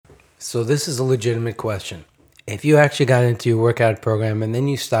So this is a legitimate question. If you actually got into your workout program and then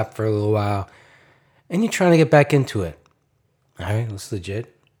you stopped for a little while and you're trying to get back into it, all right, that's legit.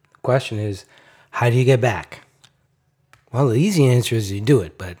 The question is, how do you get back? Well, the easy answer is you do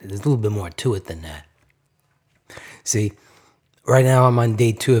it, but there's a little bit more to it than that. See, right now I'm on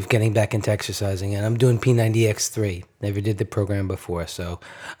day 2 of getting back into exercising, and I'm doing P90X3. Never did the program before, so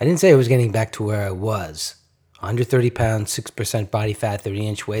I didn't say I was getting back to where I was. 130 pounds, 6% body fat,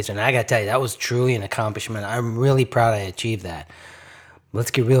 30-inch waist, and I gotta tell you, that was truly an accomplishment. I'm really proud I achieved that. Let's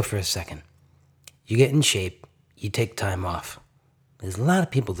get real for a second. You get in shape, you take time off. There's a lot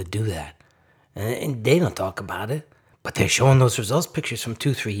of people that do that, and they don't talk about it, but they're showing those results pictures from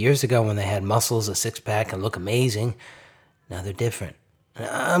 2-3 years ago when they had muscles, a six-pack, and look amazing. Now they're different.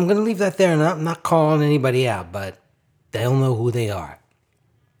 I'm going to leave that there, and I'm not calling anybody out, but they'll know who they are.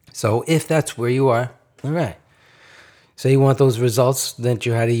 So if that's where you are, all right. So you want those results that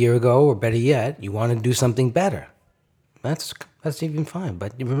you had a year ago, or better yet, you want to do something better. That's even fine.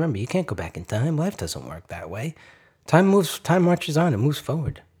 But remember, you can't go back in time. Life doesn't work that way. Time marches on, it moves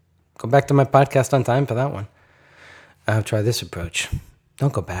forward. Go back to my podcast on time for that one. I'll try this approach.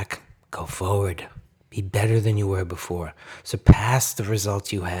 Don't go back. Go forward. Be better than you were before. Surpass the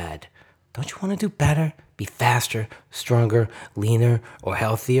results you had. Don't you want to do better? Be faster, stronger, leaner, or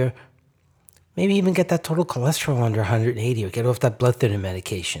healthier? Maybe even get that total cholesterol under 180 or get off that blood thinner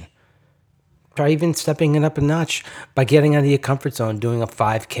medication. Try even stepping it up a notch by getting out of your comfort zone, doing a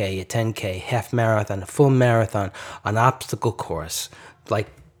 5K, a 10K, half marathon, a full marathon, an obstacle course,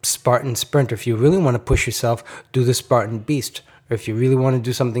 like Spartan Sprint. Or if you really want to push yourself, do the Spartan Beast. Or if you really want to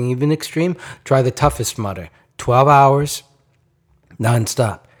do something even extreme, try the Toughest Mudder. 12 hours,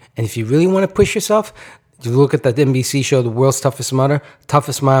 nonstop. And if you really want to push yourself, you look at that NBC show, The World's Toughest Mudder,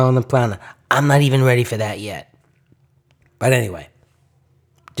 toughest mile on the planet. I'm not even ready for that yet. But anyway,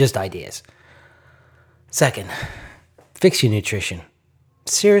 just ideas. Second, fix your nutrition.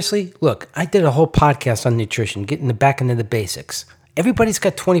 Seriously, look, I did a whole podcast on nutrition, getting back into the basics. Everybody's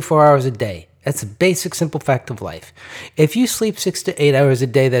got 24 hours a day. That's a basic, simple fact of life. If you sleep 6 to 8 hours a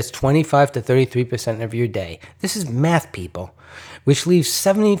day, that's 25 to 33% of your day. This is math, people, which leaves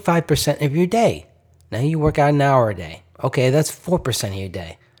 75% of your day. Now you work out an hour a day. Okay, that's 4% of your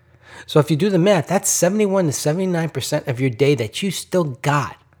day. So if you do the math, that's 71 to 79% of your day that you still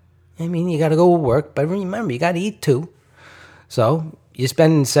got. I mean, you got to go to work, but remember, you got to eat too. So you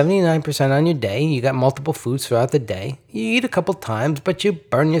spend 79% on your day. You got multiple foods throughout the day. You eat a couple times, but you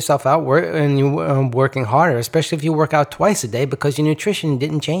burn yourself out and you're working harder, especially if you work out twice a day because your nutrition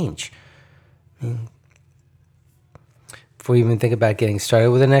didn't change. Before you even think about getting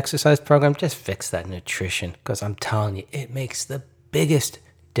started with an exercise program, just fix that nutrition because I'm telling you, it makes the biggest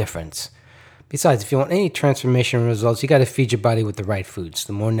difference. Besides, if you want any transformation results, you got to feed your body with the right foods.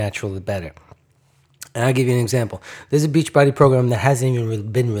 The more natural, the better. And I'll give you an example. There's a Beachbody program that hasn't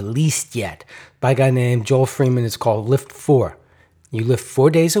even been released yet by a guy named Joel Freeman. It's called Lift 4. You lift 4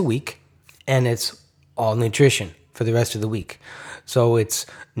 days a week, and it's all nutrition for the rest of the week. So it's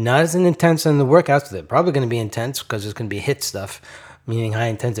not as intense on the workouts. They're probably going to be intense because it's going to be HIIT stuff, meaning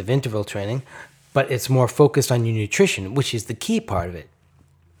high-intensive interval training. But it's more focused on your nutrition, which is the key part of it.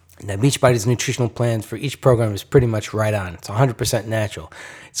 Now, Beachbody's nutritional plans for each program is pretty much right on. It's 100% natural.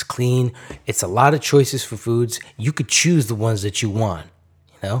 It's clean. It's a lot of choices for foods. You could choose the ones that you want.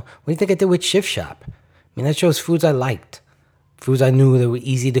 You know, what do you think I did with Shift Shop? I mean, I chose foods I liked, foods I knew that were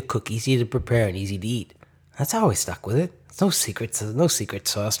easy to cook, easy to prepare, and easy to eat. That's how I stuck with it. It's no secret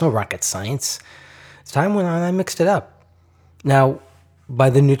sauce, no rocket science. As time went on, I mixed it up. Now, by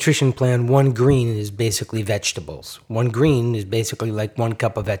the nutrition plan, 1 green is basically vegetables. 1 green is basically like 1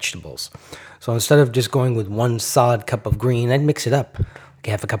 cup of vegetables. So instead of just going with 1 solid cup of green, I'd mix it up. Like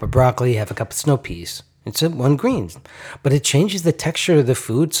half a cup of broccoli, half a cup of snow peas. It's 1 green. But it changes the texture of the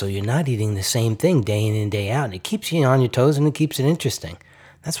food so you're not eating the same thing day in and day out. And it keeps you on your toes and it keeps it interesting.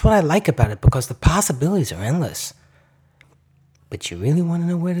 That's what I like about it because the possibilities are endless. But you really want to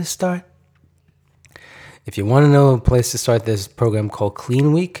know where to start? If you want to know a place to start, there's a program called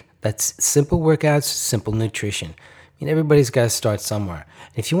Clean Week. That's simple workouts, simple nutrition. I mean, everybody's got to start somewhere.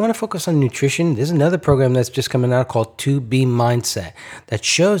 And if you want to focus on nutrition, there's another program that's just coming out called 2B Mindset that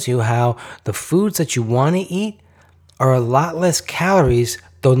shows you how the foods that you want to eat are a lot less calories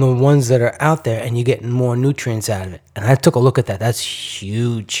than the ones that are out there, and you're getting more nutrients out of it. And I took a look at that. That's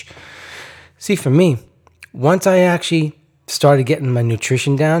huge. See, for me, once I actually started getting my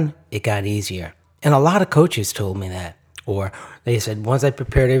nutrition down, it got easier. And a lot of coaches told me that. Or they said, once I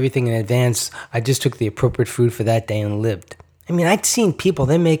prepared everything in advance, I just took the appropriate food for that day and lived. I mean, I'd seen people,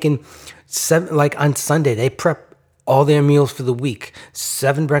 they're making, like on Sunday, they prep all their meals for the week.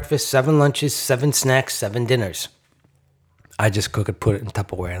 7 breakfasts, 7 lunches, 7 snacks, 7 dinners. I just cook it, put it in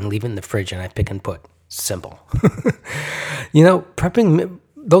Tupperware, and leave it in the fridge, and I pick and put. Simple. Prepping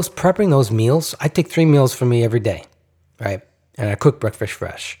those meals, I take 3 meals for me every day, right? And I cook breakfast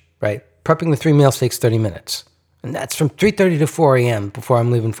fresh, right? Prepping the 3 meals takes 30 minutes. And that's from 3:30 to 4 a.m. before I'm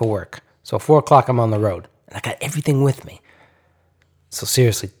leaving for work. So 4 o'clock, I'm on the road. And I got everything with me. So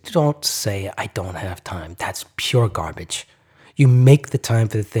seriously, don't say I don't have time. That's pure garbage. You make the time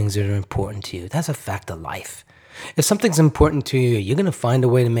for the things that are important to you. That's a fact of life. If something's important to you, you're going to find a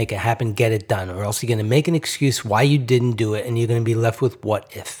way to make it happen, get it done, or else you're going to make an excuse why you didn't do it, and you're going to be left with what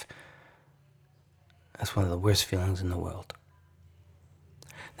if. That's one of the worst feelings in the world.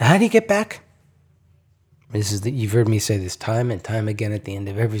 Now, how do you get back? You've heard me say this time and time again at the end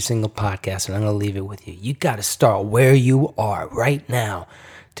of every single podcast, and I'm going to leave it with you. You got to start where you are right now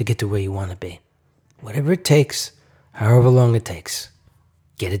to get to where you want to be. Whatever it takes, however long it takes,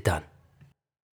 get it done.